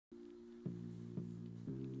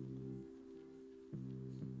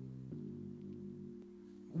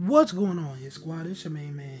What's going on, Hit Squad? It's your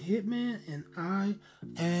main man, Hitman, and I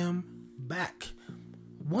am back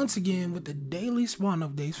once again with the daily spawn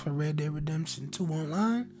updates for Red Dead Redemption 2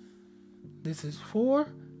 Online. This is for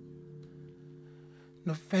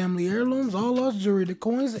the family heirlooms, all lost jewelry, the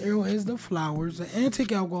coins, the arrowheads, the flowers, the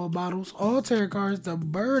antique alcohol bottles, all tarot cards, the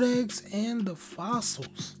bird eggs, and the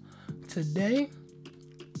fossils. Today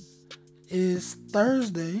is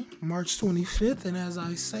Thursday, March 25th, and as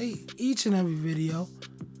I say each and every video,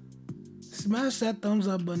 smash that thumbs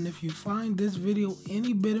up button if you find this video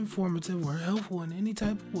any bit informative or helpful in any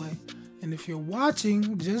type of way. And if you're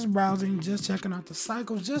watching, just browsing, just checking out the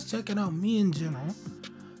cycles, just checking out me in general,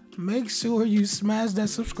 make sure you smash that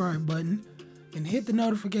subscribe button and hit the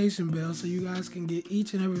notification bell so you guys can get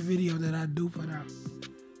each and every video that I do put out.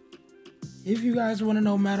 If you guys want to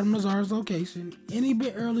know Madame Nazar's location any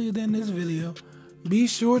bit earlier than this video, be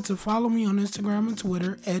sure to follow me on Instagram and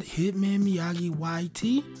Twitter at Hitman Miyagii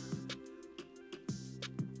YT.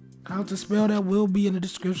 How to spell that will be in the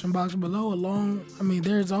description box below.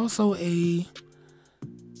 There's also a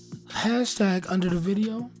hashtag under the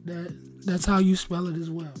video that's how you spell it as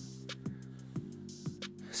well.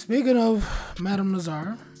 Speaking of Madame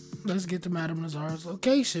Nazar, let's get to Madame Nazar's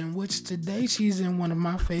location, which today she's in one of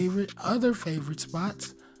my other favorite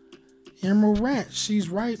spots, Emerald Ranch. She's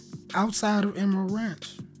right outside of Emerald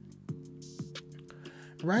Ranch,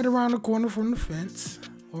 right around the corner from the fence,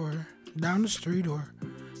 or down the street, or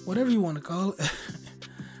whatever you want to call it.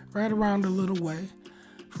 Right around a little way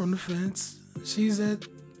from the fence. She's at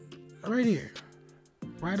right here,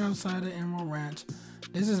 right outside of Emerald Ranch.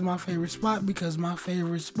 This is my favorite spot because my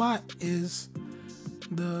favorite spot is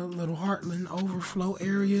the little Heartland overflow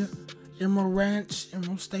area, Emerald Ranch,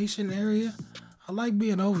 Emerald Station area. I like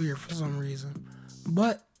being over here for some reason.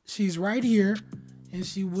 But she's right here, and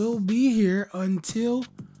she will be here until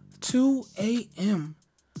 2 a.m.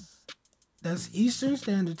 That's Eastern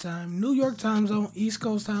Standard Time, New York time zone, East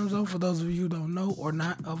Coast time zone, for those of you who don't know or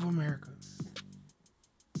not of America.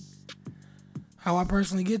 How I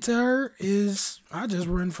personally get to her is I just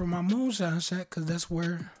run from my moonshine shack because that's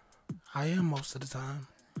where I am most of the time.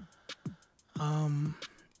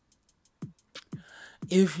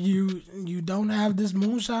 If you don't have this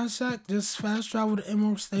moonshine shack, just fast travel to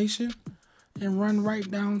Emerald Station and run right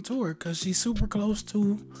down to her because she's super close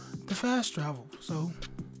to the fast travel. So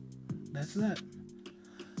that's that.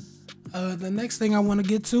 The next thing I want to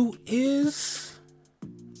get to is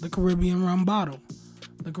the Caribbean rum bottle.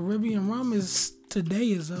 The Caribbean rum today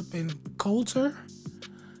is up in Coulter.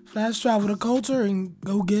 Fast travel to Coulter and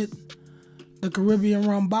go get the Caribbean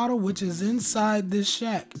rum bottle, which is inside this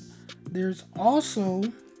shack. There's also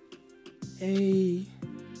a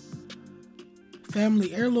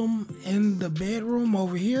family heirloom in the bedroom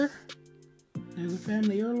over here. There's a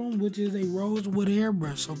family heirloom, which is a rosewood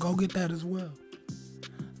hairbrush, so go get that as well.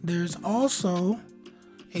 There's also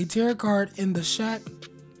a tarot card in the shack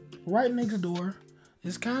right next door.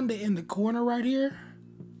 It's kind of in the corner right here,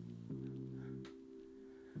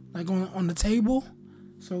 like on the table.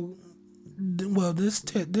 So, well, this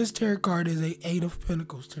tarot card is a 8 of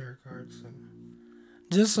Pentacles tarot card. So,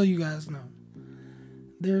 just so you guys know,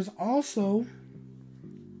 there's also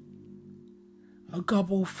a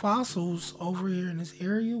couple fossils over here in this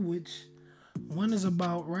area, which one is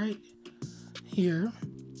about right here,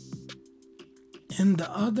 and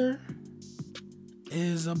the other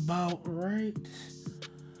is about right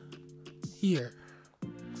here.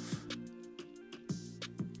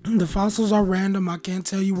 The fossils are random. I can't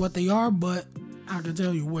tell you what they are, but I can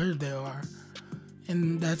tell you where they are.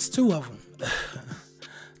 And that's 2 of them.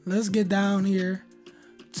 Let's get down here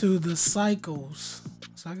to the cycles,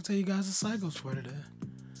 so I can tell you guys the cycles for today,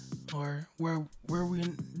 or where we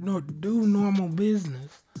do normal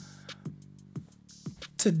business.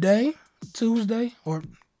 Today, Tuesday.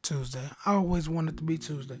 I always want it to be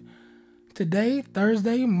Tuesday. Today,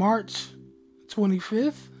 Thursday, March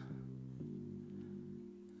 25th.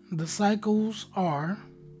 The cycles are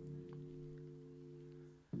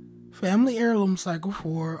Family Heirloom Cycle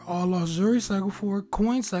 4, All Lost Jewelry Cycle 4,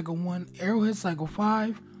 Coin Cycle 1, Arrowhead Cycle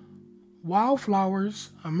 5, Wildflowers,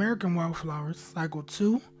 American Wildflowers Cycle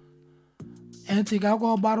 2, Antique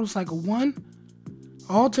Alcohol Bottle Cycle 1,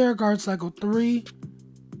 All Tarot Cards Cycle 3,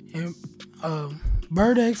 and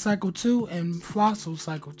Bird Egg Cycle 2, and Fossil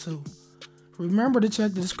Cycle 2. Remember to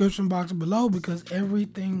check the description box below because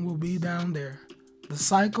everything will be down there. The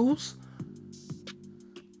cycles,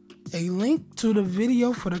 a link to the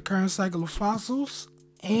video for the current cycle of fossils,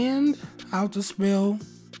 and how to spell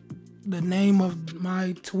the name of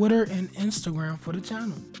my Twitter and Instagram for the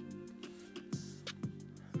channel.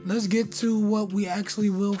 Let's get to what we actually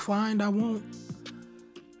will find. I won't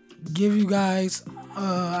give you guys,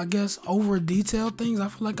 I guess, over detailed things. I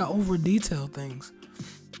feel like I over detail things.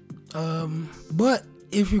 But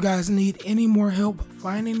if you guys need any more help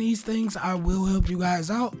finding these things, I will help you guys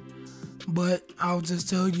out. But I'll just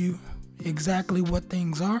tell you exactly what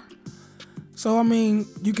things are. So, I mean,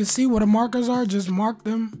 you can see what the markers are. Just mark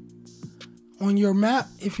them on your map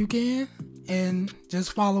if you can, and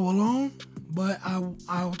just follow along. But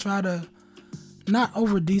I'll try to not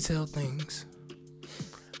over detail things.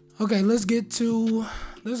 Okay, let's go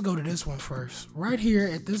to this one first. Right here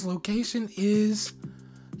at this location is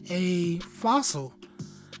a fossil.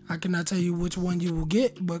 I cannot tell you which one you will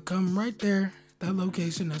get, but come right there, that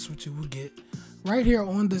location, that's what you will get. Right here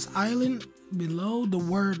on this island, below the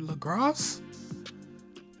word Lagros,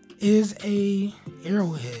 is a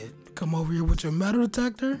arrowhead. Come over here with your metal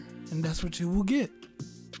detector, and that's what you will get.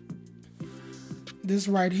 This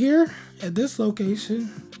right here at this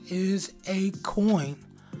location is a coin,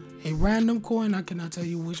 a random coin. I cannot tell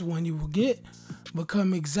you which one you will get, but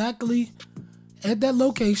come exactly at that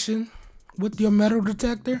location with your metal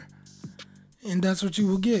detector, and that's what you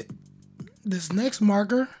will get. This next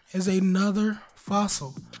marker is another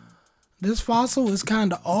fossil. This fossil is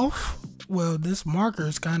kind of off. Well, this marker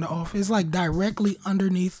is kind of off. It's like directly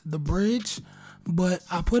underneath the bridge, but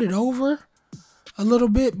I put it over a little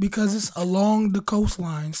bit because it's along the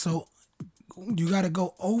coastline. So you got to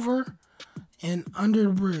go over and under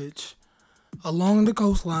the bridge along the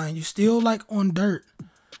coastline. You still like on dirt,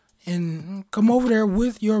 and come over there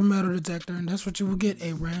with your metal detector, and that's what you will get,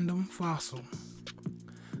 a random fossil.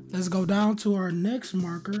 Let's go down to our next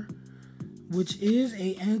marker, which is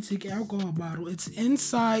a antique alcohol bottle. It's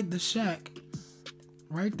inside the shack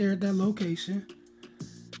right there at that location,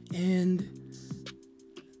 and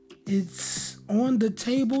it's on the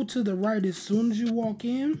table to the right as soon as you walk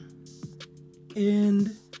in,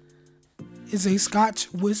 and it's a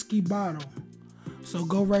Scotch whiskey bottle. So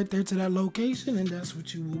go right there to that location, and that's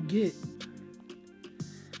what you will get.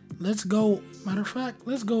 Let's go, matter of fact,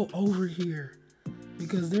 let's go over here,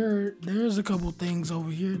 because there's a couple things over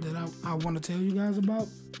here that I want to tell you guys about.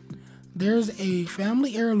 There's a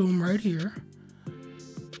family heirloom right here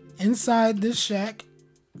inside this shack,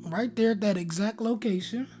 right there at that exact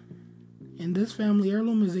location. And this family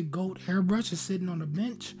heirloom is a goat hairbrush. It's sitting on a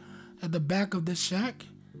bench at the back of the shack.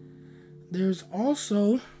 There's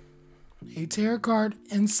also a tarot card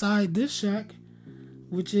inside this shack,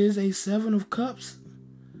 which is a 7 of cups.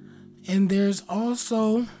 And there's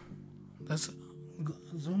also, let's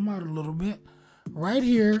zoom out a little bit, right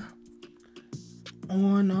here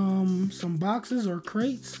on some boxes or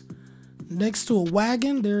crates next to a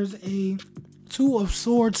wagon, there's a 2 of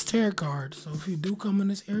Swords tarot card. So if you do come in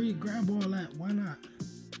this area, grab all that. Why not?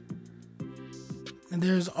 And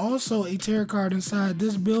there's also a tarot card inside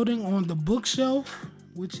this building on the bookshelf,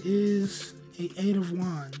 which is a 8 of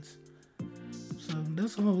Wands. So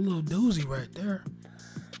that's a whole little doozy right there.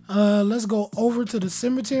 Let's go over to the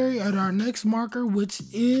cemetery at our next marker, which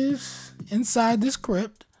is inside this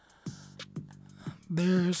crypt.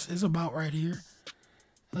 It's about right here.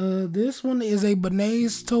 This one is a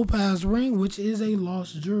Benay's topaz ring, which is a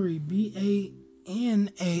lost jewelry. Banais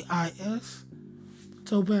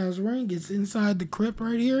topaz ring. It's inside the crypt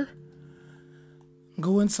right here.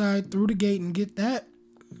 Go inside through the gate and get that.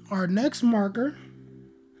 Our next marker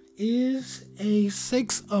is a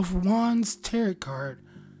 6 of Wands tarot card.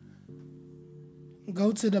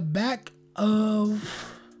 Go to the back of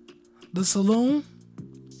the saloon,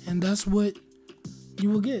 and that's what you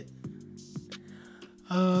will get.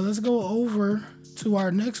 Let's go over to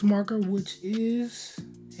our next marker, which is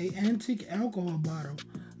a antique alcohol bottle.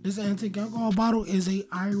 This antique alcohol bottle is a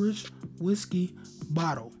Irish whiskey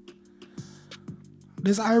bottle.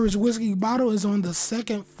 This Irish whiskey bottle is on the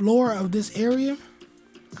 2nd floor of this area.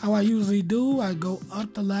 How I usually do, I go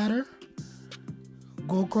up the ladder,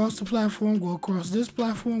 go across the platform, go across this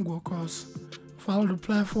platform, go across, follow the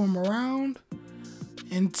platform around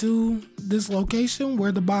into this location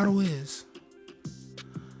where the bottle is.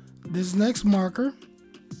 This next marker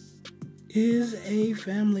is a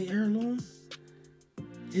family heirloom.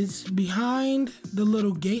 It's behind the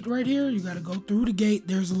little gate right here. You got to go through the gate.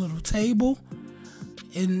 There's a little table,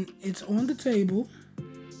 and it's on the table.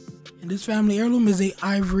 And this family heirloom is a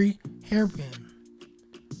ivory hairpin.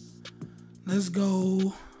 Let's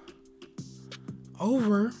go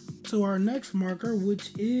over to our next marker,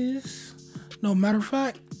 which is, no, matter of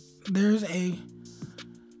fact, there's a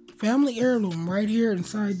family heirloom right here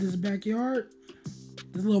inside this backyard,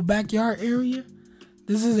 this little backyard area.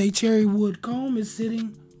 This is a cherry wood comb. It's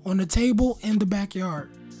sitting on the table in the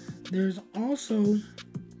backyard. There's also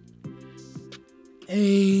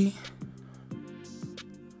a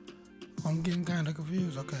I'm getting kind of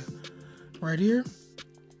confused. Okay. Right here,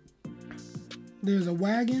 there's a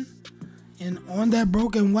wagon. And on that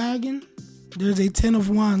broken wagon, there's a 10 of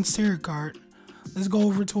Wands tarot card. Let's go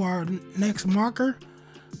over to our next marker,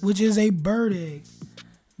 which is a bird egg.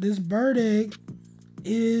 This bird egg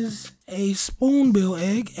is a spoonbill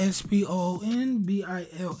egg, SPONBILL.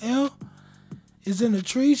 It's in a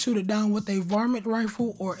tree. Shoot it down with a varmint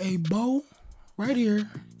rifle or a bow right here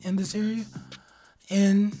in this area.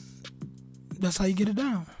 And that's how you get it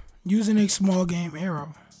down, using a small game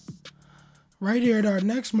arrow. Right here at our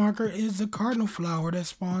next marker is the cardinal flower that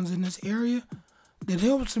spawns in this area that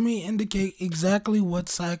helps me indicate exactly what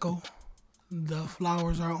cycle the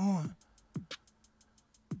flowers are on.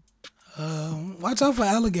 Watch out for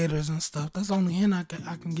alligators and stuff. That's the only hint I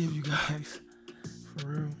can give you guys. For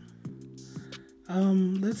real.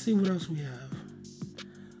 Let's see what else we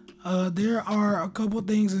have. There are a couple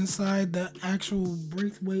things inside the actual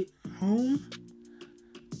Braithwaite home.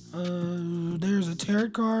 There's a tarot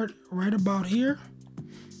card right about here,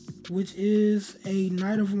 which is a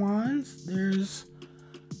Knight of Wands. There's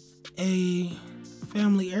a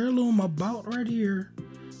family heirloom about right here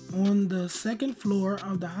on the second floor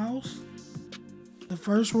of the house. The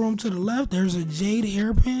first room to the left, there's a jade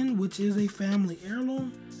hairpin, which is a family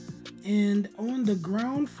heirloom. And on the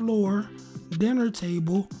ground floor dinner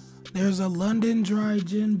table, there's a London Dry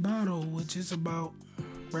Gin bottle, which is about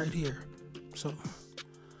right here. So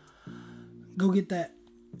go get that.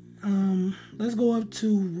 Let's go up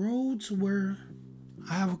to Rhodes, where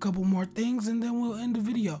I have a couple more things, and then we'll end the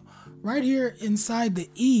video. Right here inside the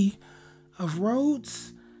E of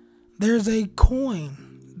Rhodes, there's a coin.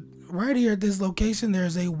 Right here at this location,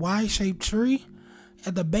 there's a Y-shaped tree.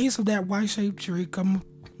 At the base of that Y-shaped tree, come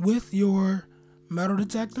with your metal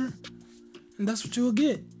detector, and that's what you'll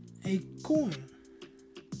get, a coin.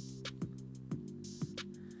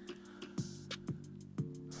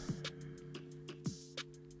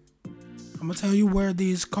 I'm gonna tell you where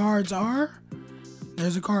these cards are.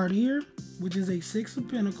 There's a card here, which is a 6 of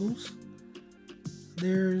Pentacles.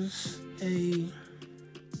 There's a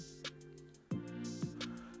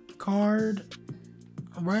card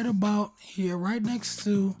right about here, right next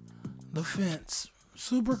to the fence,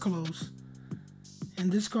 super close.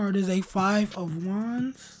 And this card is a 5 of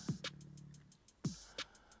Wands.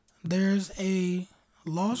 There's a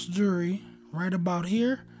lost jewelry right about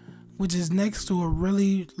here, which is next to a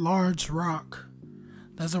really large rock.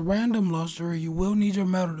 That's a random lost jewelry. You will need your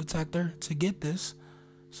metal detector to get this.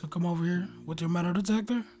 So come over here with your metal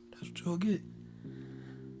detector. That's what you'll get.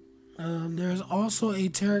 There's also a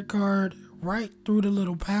tarot card right through the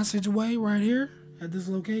little passageway right here at this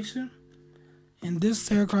location. And this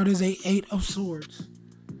tarot card is a 8 of Swords.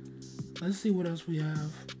 Let's see what else we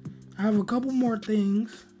have. I have a couple more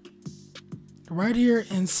things. Right here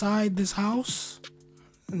inside this house,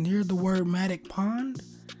 near the word Matic Pond,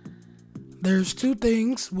 there's 2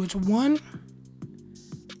 things, which one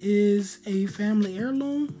is a family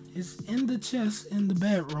heirloom. It's in the chest in the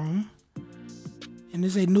bedroom. And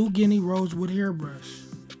it's a New Guinea rosewood hairbrush.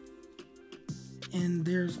 And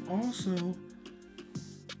there's also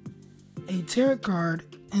a tarot card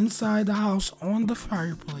inside the house on the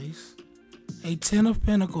fireplace. A 10 of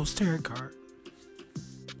Pentacles tarot card.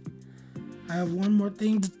 I have one more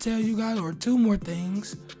thing to tell you guys, or 2 more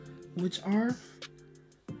things, which are,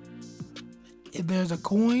 if there's a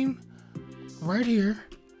coin right here,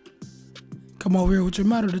 come over here with your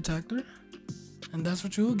metal detector, and that's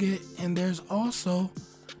what you'll get. And there's also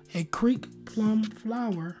a creek plum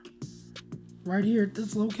flower right here at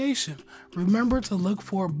this location. Remember to look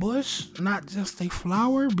for a bush, not just a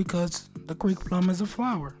flower, because the creek plum is a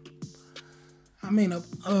flower. I mean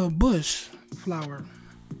a bush flower.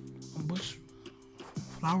 A bush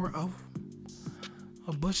flower of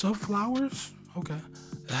a bush of flowers? Okay.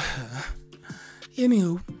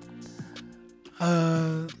 Anywho,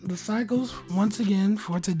 the cycles once again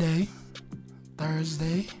for today,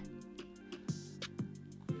 Thursday,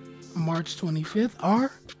 March 25th,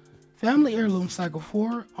 are Family Heirloom Cycle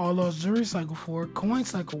 4, All Lost Jewelry Cycle 4, Coin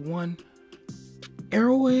Cycle 1,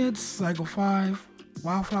 Arrowheads Cycle 5,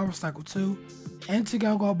 Wildflower Cycle 2, Antique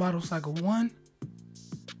Alcohol Bottle Cycle 1,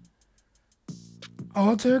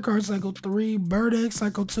 All Tarot Card Cycle 3, Bird Egg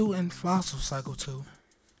Cycle 2, and Fossil Cycle 2.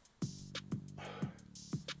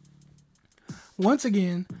 Once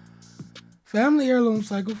again, Family Heirloom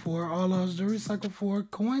Cycle 4, All Lost Jewelry Cycle 4,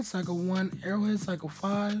 Coin Cycle 1, Arrowhead Cycle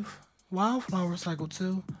 5, Wildflower Cycle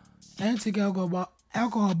 2, Antique Alcohol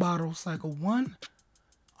Bottle Cycle 1,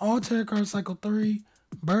 All Tarot Card Cycle 3,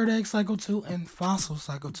 Bird Egg Cycle 2, and Fossil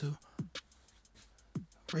Cycle 2.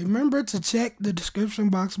 Remember to check the description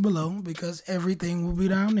box below because everything will be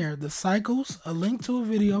down there. The cycles, a link to a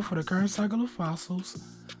video for the current cycle of fossils,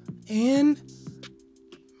 and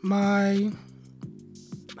my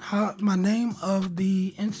name of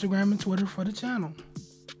the Instagram and Twitter for the channel.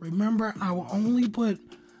 Remember, I will only put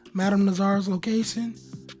Madam Nazar's location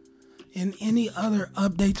and any other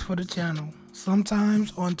updates for the channel.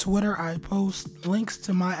 Sometimes on Twitter I post links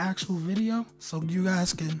to my actual video so you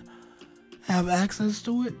guys can have access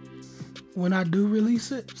to it when I do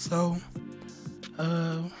release it. So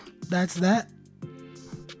that's that.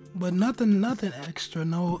 But nothing extra,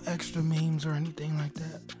 no extra memes or anything like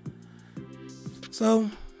that. So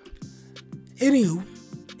anywho,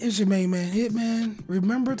 it's your main man Hitman.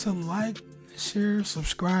 Remember to like, share,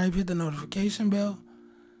 subscribe, hit the notification bell,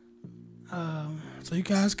 so you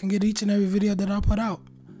guys can get each and every video that I put out.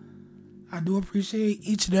 I do appreciate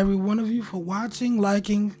each and every one of you for watching,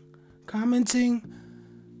 liking, commenting,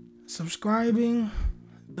 subscribing,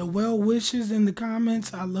 the well wishes in the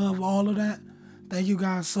comments. I love all of that. Thank you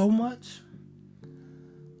guys so much.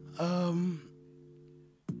 I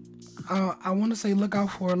want to say look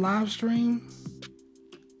out for a live stream,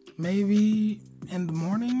 maybe in the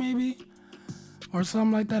morning, maybe, or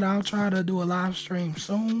something like that. I'll try to do a live stream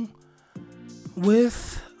soon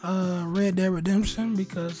with Red Dead Redemption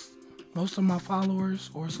because most of my followers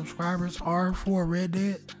or subscribers are for Red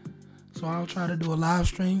Dead. So I'll try to do a live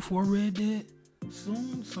stream for Red Dead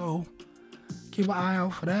soon. So keep an eye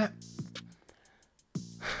out for that.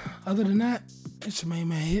 Other than that, it's your main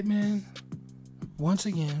man Hitman once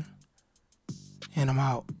again, and I'm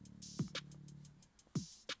out.